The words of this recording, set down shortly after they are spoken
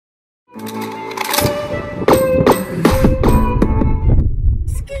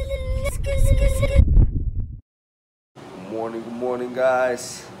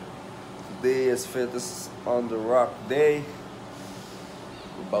guys, today is Fittest on the Rock day.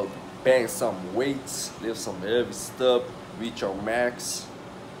 We're about to bang some weights, lift some heavy stuff, reach our max.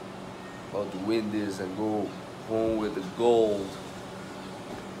 About to win this and go home with the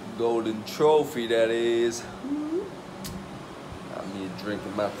golden trophy, that is. I'm here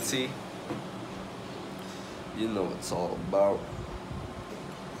drinking my tea. You know what it's all about.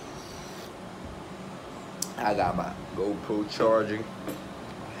 I got my GoPro charging,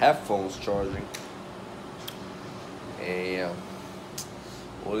 headphones charging, and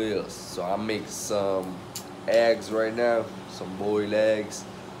what else? So I make some eggs right now, some boiled eggs,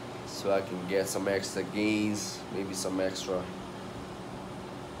 so I can get some extra gains, maybe some extra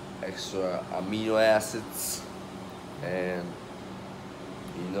amino acids, and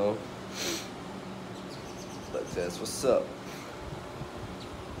you know, but that's what's up.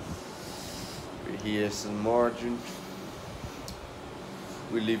 Here's some margin.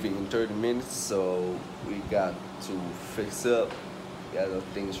 We're leaving in 30 minutes, so we got to fix up, got our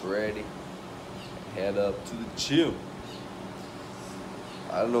things ready, head up to the gym.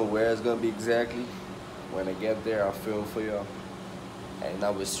 I don't know where it's gonna be exactly. When I get there, I'll film for y'all. And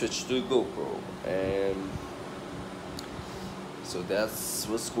now we switch to the GoPro, and so that's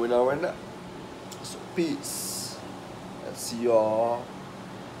what's going on right now. So peace, and see y'all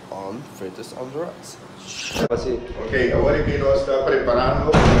on Fittest on the Rocks. Ok, agora que nós estamos preparando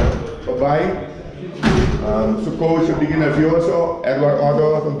para vai. Su coach um pouquinho nervioso, Edward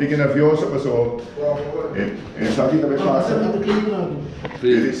Otto um pouquinho nervioso, pessoal. Isso aqui também passa.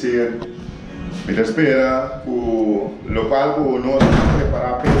 Quer dizer, me espera o local que nós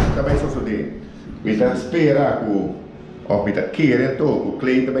preparar também só de. Me espera que me querem todo o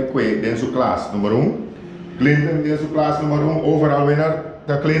Clay também que dentro da classe número 1. Clinton dentro da classe número 1, overall winner.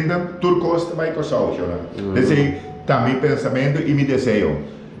 Da Clinton, turcos também com saúde, né? Desse também pensamento e me desejo.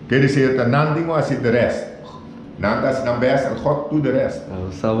 Quer dizer, que não tenho assim de resto. Não dá se não besta, God tudo de resto.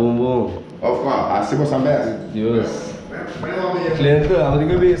 Sabão bom. Of qual? Assim você não besta. Deus. Clinton, a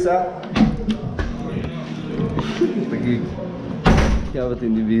única vez, sabe? Aqui. Já vou ter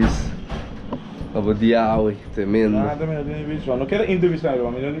de vez. Vou de água, tremendo. Ah, também não tem vídeo. Não quero entrevistar,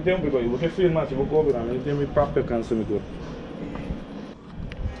 mas não tem tempo, porque eu vou filmar, se vou cobrar, não tem meu próprio cancelamento.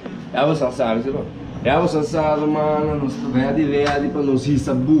 Ja, was sabe, você ja, was sabe, mano, nós verde para nós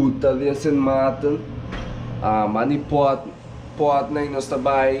hissa buta ali em Sint Maarten. Mani pot nem nós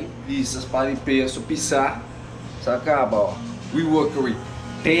trabalhamos, hissas para peso pisar. Sacaba, ó. We work with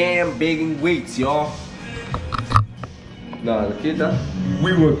damn big weights, y'all. Não, aqui tá.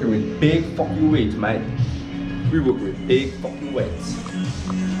 We work with big fucking weights, man. We work with big fucking weights.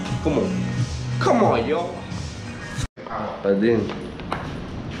 Come on, y'all. Pra dentro.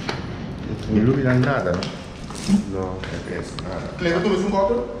 Não ilumina nada, não? Não, é isso, nada. Clinton, tu não é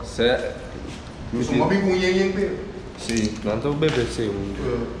copo? Certo. Uma bem com yen. Sim, não estou bebendo sim.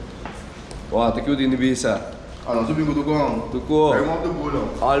 Ó, tá aqui o Dini Bisa. Ah, não, tu bingo do gong. Do gong. É um do bulão.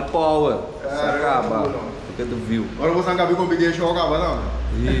 All power. Sacaba. Porque tu viu. Agora você não acaba com o big show, acaba não?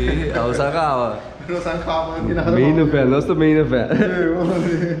 Ih, é o Sacaba. Não acaba, não tem nada. Meio no pé, nós também no pé.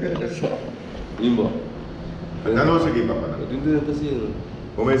 Embora. Não, não, aqui, papai. Eu tô entendendo assim,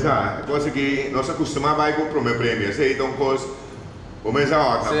 começar, coisa que nós acostumamos a comprar o meu prêmio, então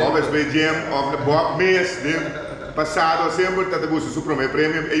começar na Esprit Gym, o mês passado sempre está buscando o primeiro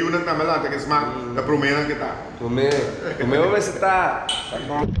prêmio e não também lá tem que esmar da primeira que está. Primeiro vai estar.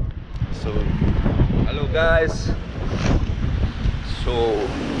 So, hello guys. So,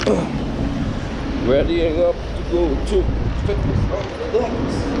 readying up to go to Fittest on the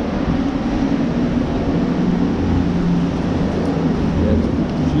Rocks.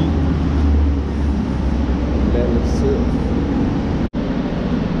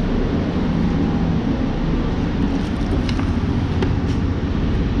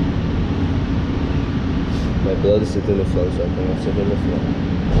 My blood is sitting in the front, so I cannot sit in the front.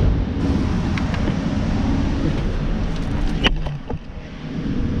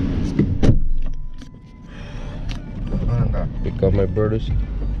 Pick up my brothers.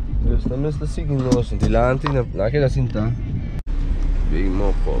 Dus dan is de zieken los, die laat in, laat je dat zien dan. Big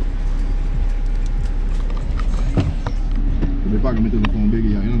moppo. Você paga metendo com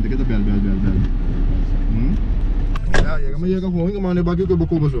big já, não tem que dar bel. Ja, je kan gewoon maar een bakje op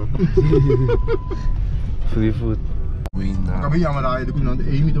de zo. Free food. Kan je jammer daar, je kunt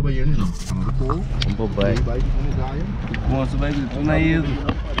 1 meter bij je nu. Um papai. Com você vai tudo aí.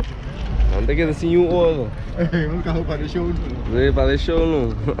 Não tem que assim um ouro. Um carro para show. Veio para show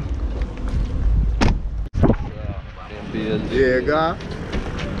não. Chega.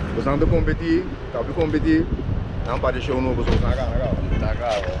 Você não competir, tá para competir. Nobody show no, so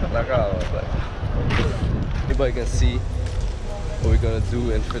Anybody can see what we're gonna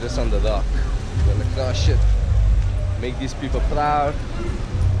do in Fittest on the dock. We're gonna crush it, make these people proud,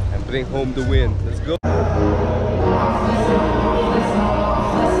 and bring home the win. Let's go.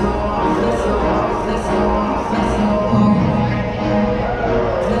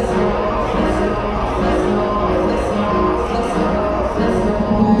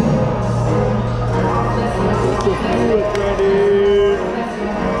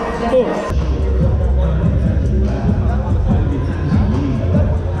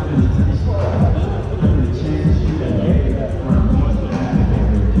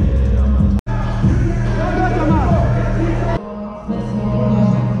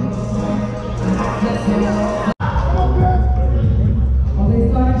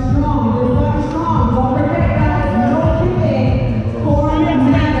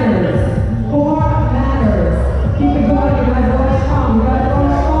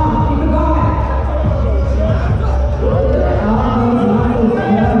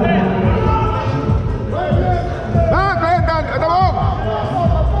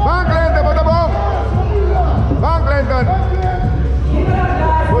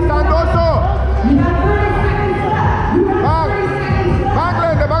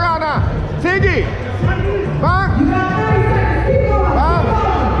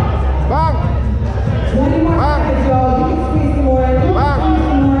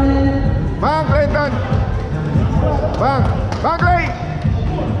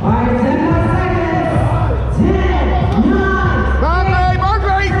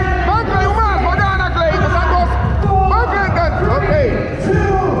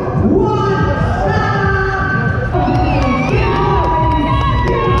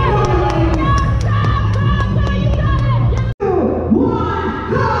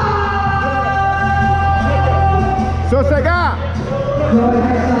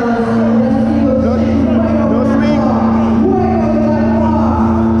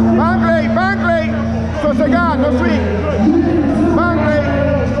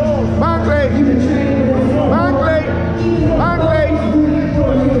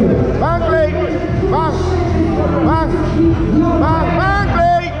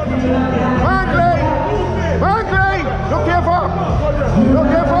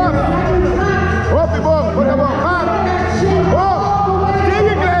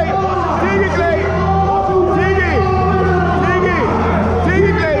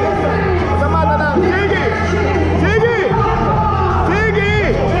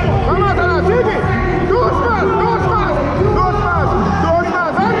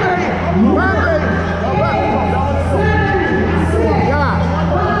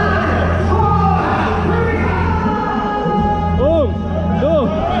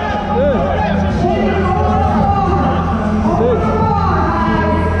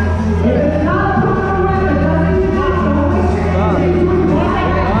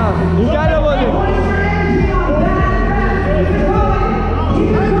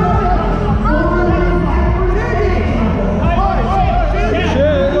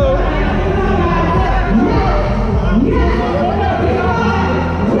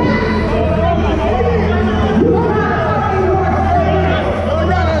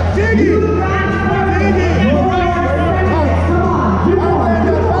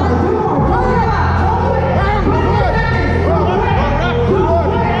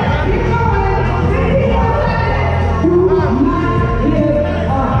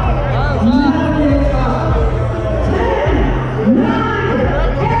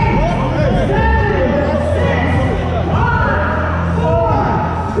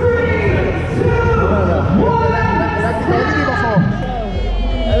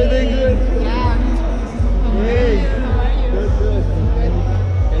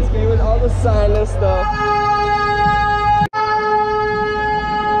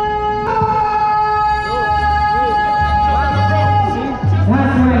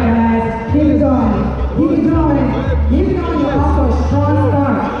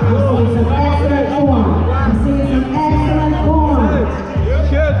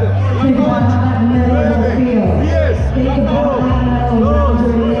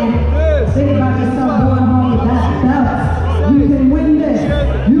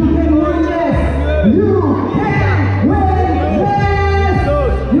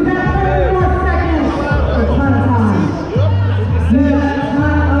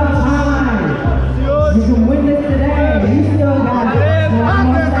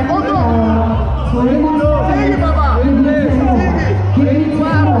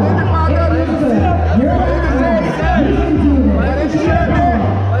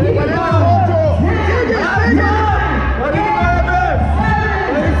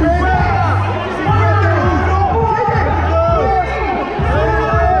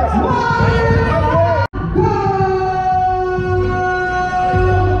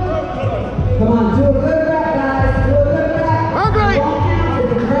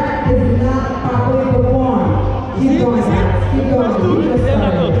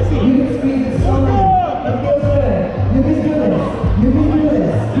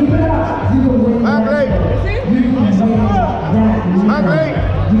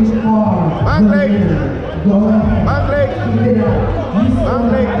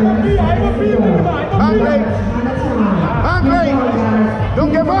 Bank leg.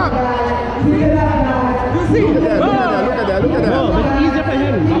 Don't give up. You see? Look at that. Look at that. No, but it's easier for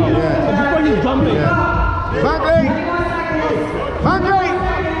him. Before he's jumping. Bank leg.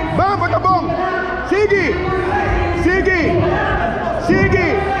 Bam, with the bomb. Sige.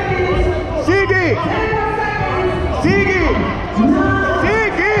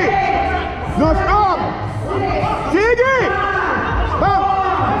 No stop. Sige. Bam.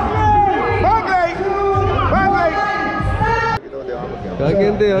 Bank leg.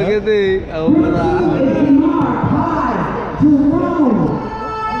 Agente. Ako pala.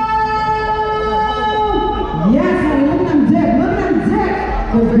 Yes, honey, look at them dip.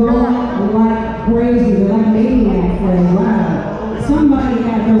 They're going like crazy. They're like maniacs. Wow. Somebody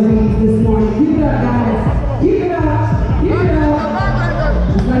had their wings this morning. Keep it up, guys. Keep it up.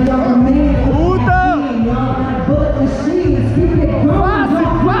 It's like y'all are made of machine. Y'all are bullet machines. Keep it going.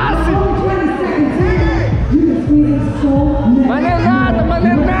 Only 20 seconds in. You can squeeze it so much.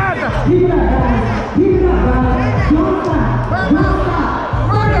 Manernada. Keep it up, guys. Don't stop.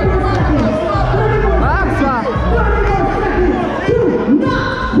 30 more seconds. 30 more seconds. Do not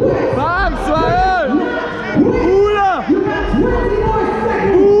quit. Vamos, Suarez! Pula! You got 20 more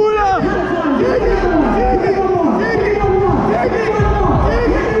seconds. Pula!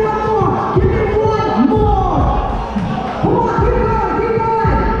 Give me one more. Come on, keep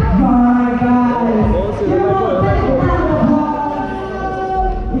going. All right, guys.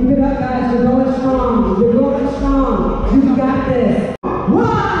 Keep it up, guys. You're going strong. You got this.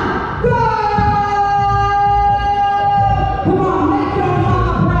 One, go! Come on, make your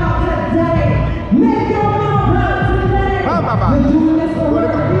mom proud today. You're doing this for her.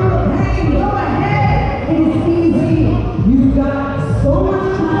 Hey, go ahead. It is easy. You got so much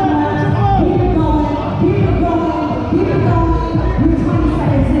time left. Keep it going. You're 20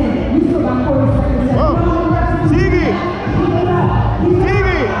 seconds in. You still got 40 seconds in. Sige. Keep it up.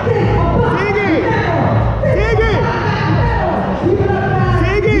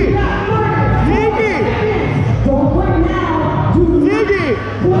 Don't quit now. Sige.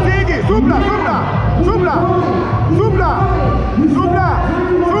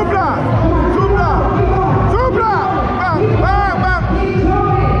 Supla. Bang.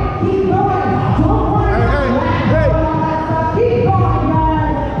 Keep going. Don't worry. Hey. Keep going,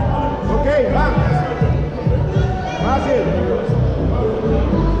 guys. Okay, bang. Fácil.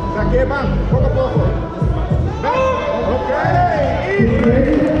 Saque, bang. Poco a poco. Bang. Okay.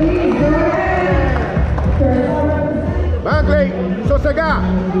 Bang, Clay. Sosega.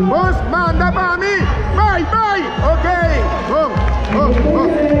 Vamos, manda para mí. Bye. Okay. Boom.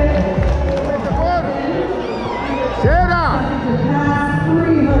 Cera.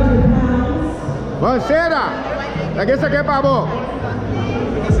 300 pounds. Vamos, Cera. Lagi saque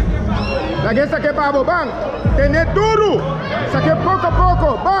pavo. Bang. Tener duro. Saque poco a poco.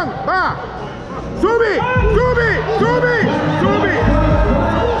 Bang. Va. Sube.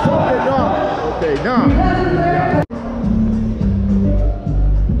 Okay, no.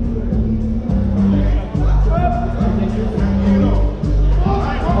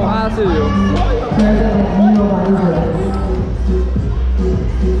 Fácil, viu?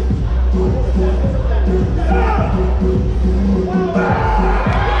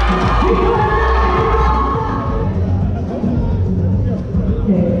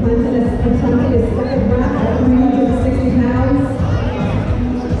 Attempting his second rep at 360 pounds.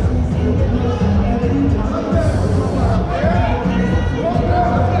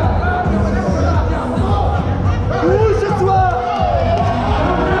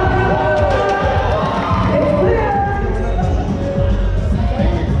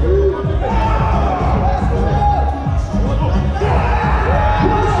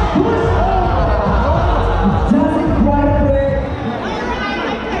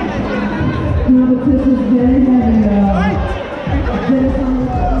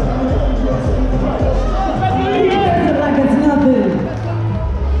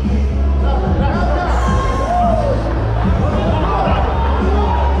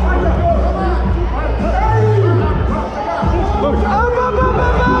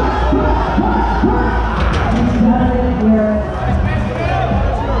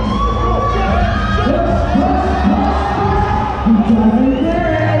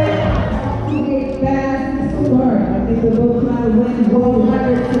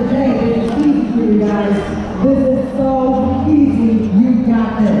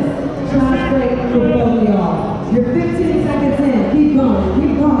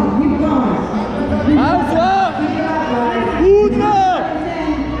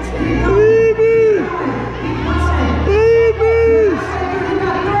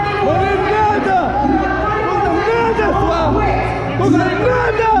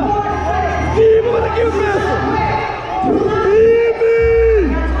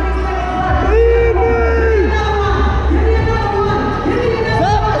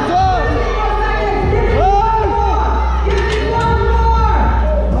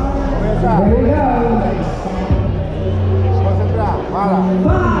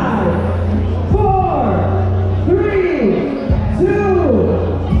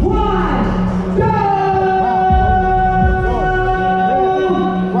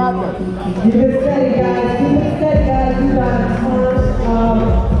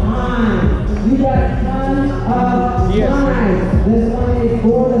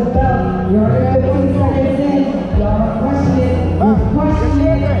 for the belt. You're already 15 seconds in. Y'all are crushing it. You're crushing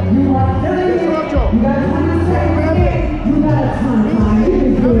it. You are killing it. You got 20 seconds in. You got a ton of time. You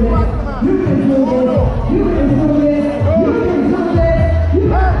can do this. You can do this. You can do this. You can do this. You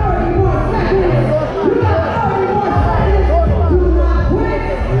got 30 more seconds. You got 30 more seconds. Do not quit.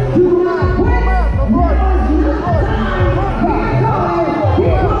 Do not quit. Now is not the time. Keep going. Keep on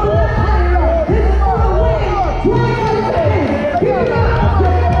the ladder. This is for the win. 20 seconds. Keep it up. Keep it up.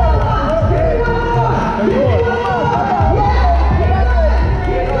 Keep it up. Keep it up. Yeah. Keep it up.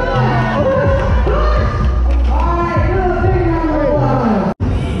 Keep it up. Push. Push. All right. Little thing number one.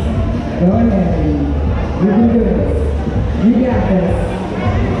 Go ahead. You can do this. You got this.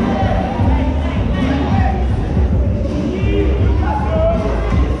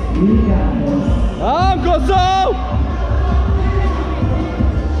 You got this. Go so!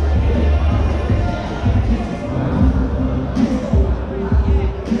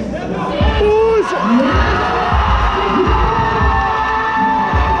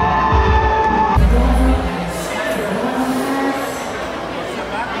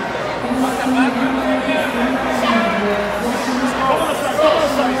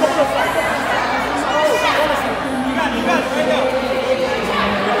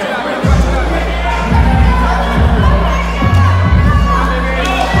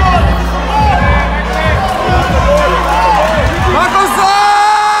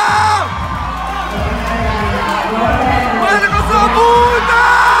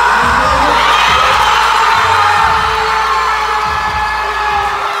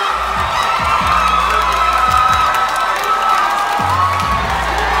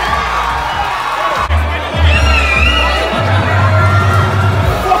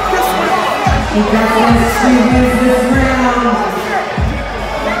 You got this, she wins this round.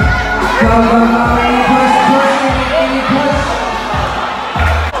 Go, go, go, any push, any push.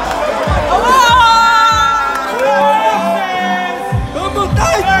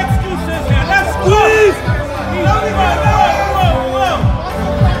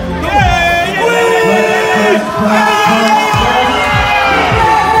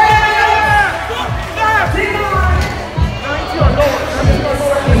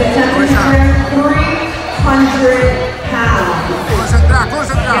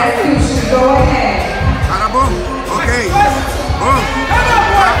 Go ahead. Bom? Ok. Bom.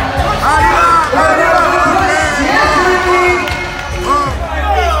 Arriba, arriba. Bom.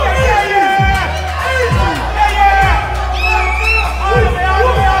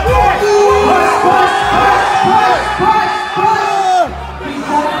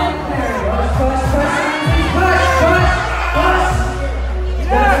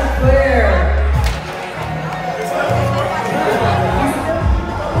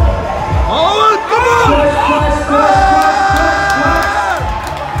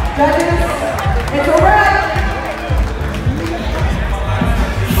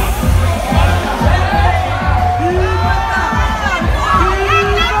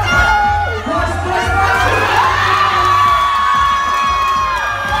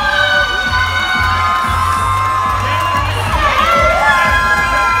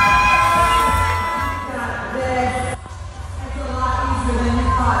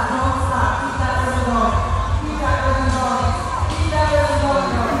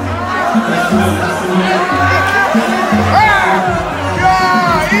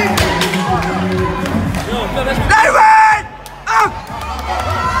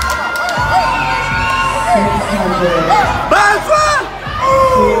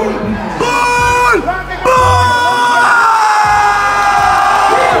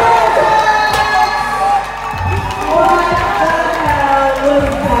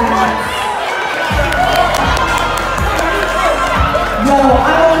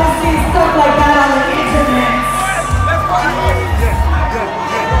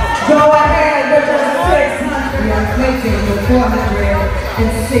 with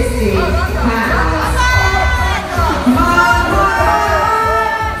 460 pounds.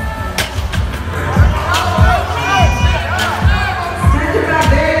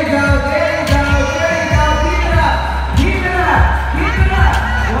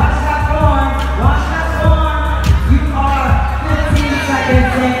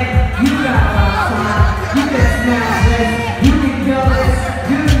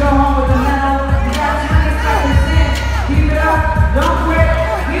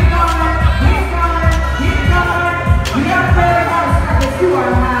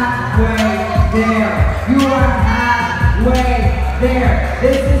 There.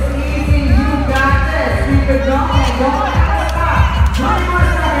 This is easy. You got this. Keep it going. Don't ever stop. 20 more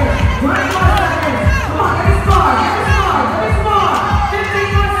seconds. 20 more seconds. Come on, give me more. Give me more. Give me more. 15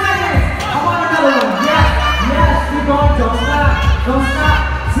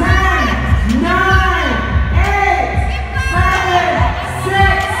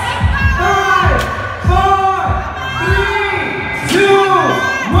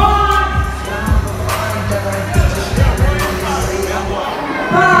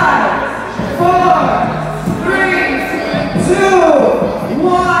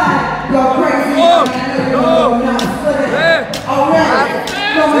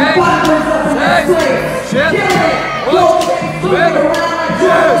 Shit! Oh! Baby!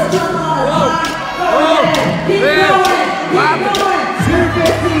 Yes! Oh! Oh! Baby! Maarten!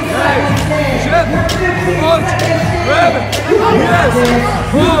 Hey! Shit! Oh! Baby! Yes!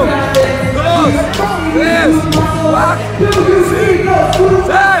 Oh! Dos! Três! Quatro! Cinco!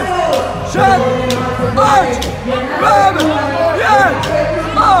 Seis! Shit! Oito! Baby! Yes!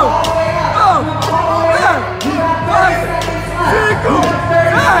 Oh! Oh! Yeah! 5!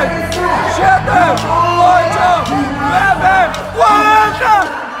 5! 6! 7! 8! 9! 40!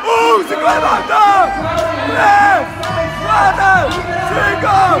 11! 50! 3!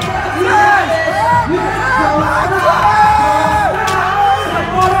 4! 5!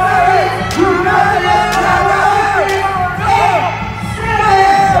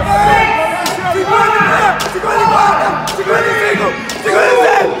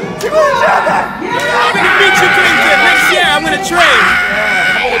 I'm gonna train.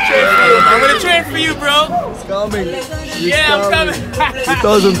 I'm gonna train for you, bro. It's coming. Yeah, I'm coming.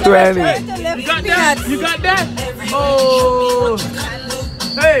 2020. You got that? You got that? Oh.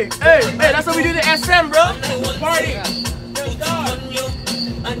 Hey, hey, hey, that's what we do to SM, bro. Party.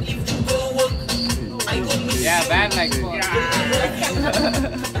 Yeah, bad like fuck.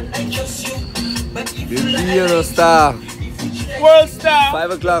 Dia não está. World star.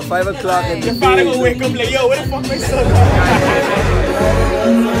 5 o'clock, 5 o'clock. And Your father gonna wake up like, yo, where the fuck my son?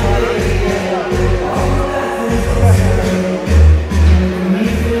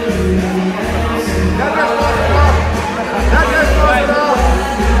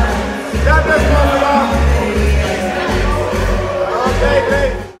 Okay,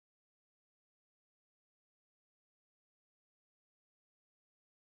 great.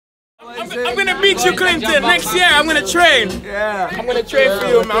 I'm gonna beat you, Clinton. Next year, I'm gonna train. Yeah. I'm gonna train for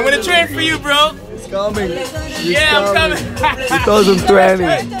you, man. I'm gonna train for you, bro. It's coming. Yeah, I'm coming. 2020.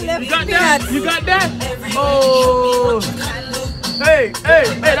 You got that? You got that? Oh. Hey, hey,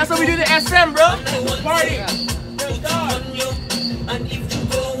 hey, that's what we do to SM, bro. Party.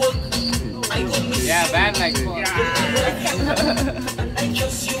 Yeah, bad like fuck.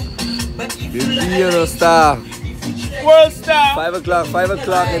 Dia não está. World star. 5 o'clock, 5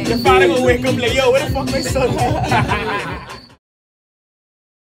 o'clock. And Your father gonna wake up like, yo, where the fuck my son?